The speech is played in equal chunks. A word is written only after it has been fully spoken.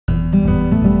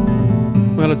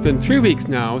Well, it's been 3 weeks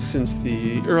now since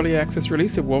the early access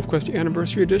release of WolfQuest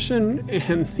Anniversary Edition,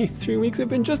 and these 3 weeks have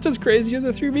been just as crazy as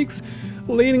the 3 weeks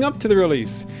leading up to the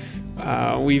release.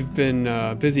 We've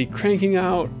been busy cranking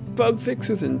out bug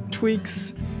fixes and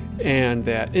tweaks, and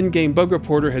that in-game bug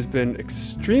reporter has been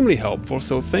extremely helpful,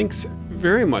 so thanks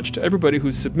very much to everybody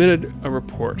who's submitted a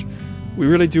report. We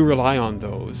really do rely on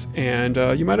those, and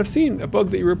you might have seen a bug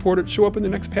that you reported show up in the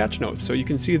next patch notes, so you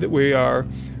can see that we are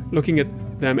looking at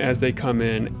them as they come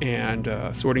in and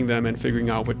sorting them and figuring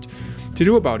out what to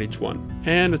do about each one.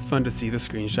 And it's fun to see the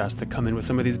screenshots that come in with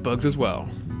some of these bugs as well.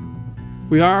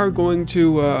 We are going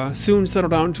to soon settle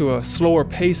down to a slower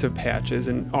pace of patches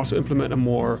and also implement a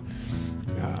more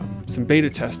some beta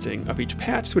testing of each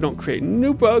patch so we don't create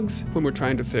new bugs when we're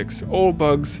trying to fix old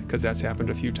bugs, because that's happened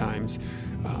a few times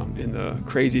in the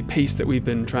crazy pace that we've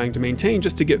been trying to maintain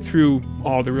just to get through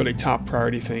all the really top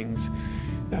priority things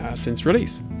since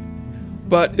release.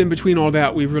 But in between all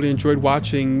that, we've really enjoyed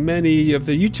watching many of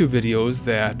the YouTube videos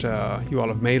that you all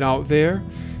have made out there.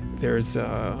 There's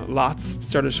lots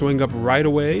started showing up right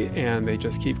away, and they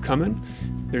just keep coming.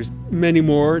 There's many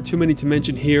more, too many to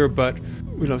mention here, but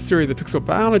we love Siri the Pixel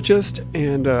Biologist,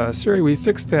 and Siri, we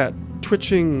fixed that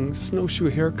twitching snowshoe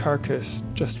hair carcass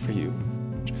just for you.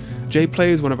 Jay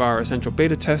Plays, one of our essential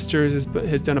beta testers,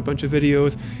 has done a bunch of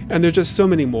videos, and there's just so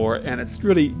many more, and it's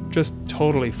really just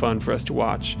totally fun for us to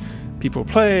watch people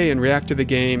play and react to the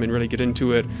game and really get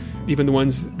into it. Even the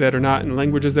ones that are not in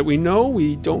languages that we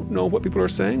don't know what people are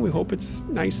saying. We hope it's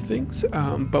nice things,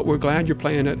 but we're glad you're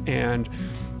playing it and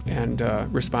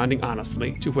responding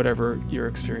honestly to whatever your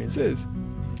experience is.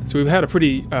 So we've had a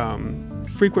pretty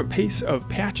frequent pace of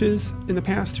patches in the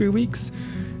past 3 weeks.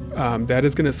 That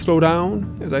is going to slow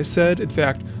down, as I said. In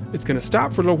fact, it's going to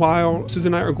stop for a little while.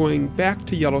 Susan and I are going back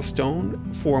to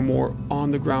Yellowstone for more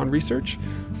on-the-ground research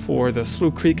for the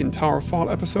Slough Creek and Tower Fall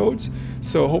episodes.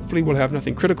 So hopefully we'll have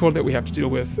nothing critical that we have to deal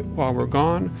with while we're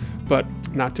gone. But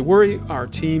not to worry, our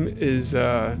team is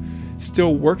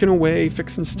still working away,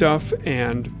 fixing stuff,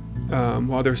 and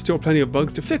while there's still plenty of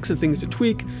bugs to fix and things to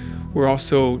tweak, we're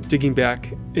also digging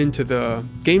back into the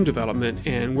game development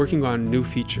and working on new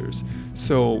features.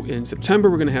 So in September,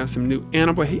 we're going to have some new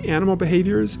animal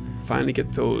behaviors, finally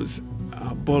get those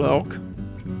bull elk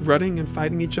rutting and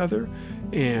fighting each other,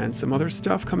 and some other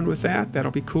stuff coming with that.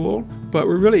 That'll be cool. But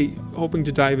we're really hoping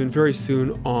to dive in very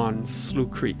soon on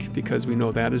Slough Creek, because we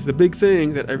know that is the big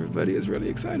thing that everybody is really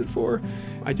excited for.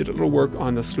 I did a little work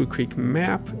on the Slough Creek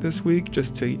map this week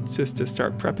just to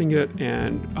start prepping it,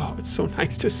 and oh, it's so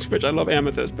nice to switch. I love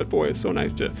Amethyst, but boy, it's so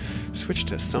nice to switch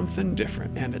to something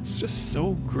different, and it's just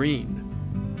so green.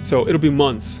 So it'll be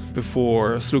months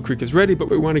before Slough Creek is ready,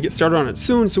 but we want to get started on it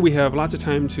soon so we have lots of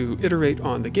time to iterate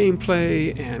on the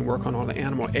gameplay and work on all the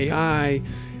animal AI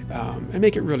and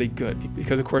make it really good,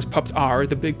 because of course pups are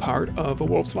the big part of a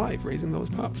wolf's life, raising those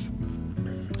pups.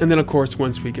 And then of course,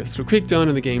 once we get Slough Creek done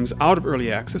and the game's out of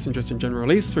early access and just in general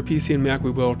release for PC and Mac, we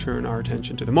will turn our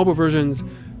attention to the mobile versions,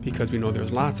 because we know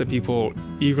there's lots of people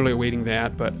eagerly awaiting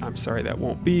that, but I'm sorry that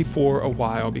won't be for a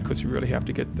while, because we really have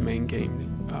to get the main game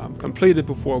completed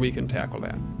before we can tackle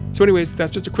that. So anyways,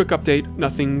 that's just a quick update.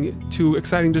 Nothing too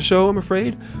exciting to show, I'm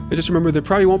afraid. But just remember, there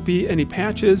probably won't be any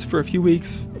patches for a few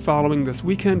weeks following this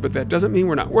weekend, but that doesn't mean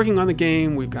we're not working on the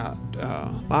game. We've got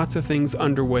lots of things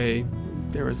underway.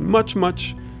 There is much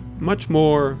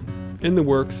more in the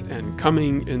works and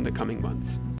coming in the coming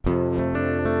months.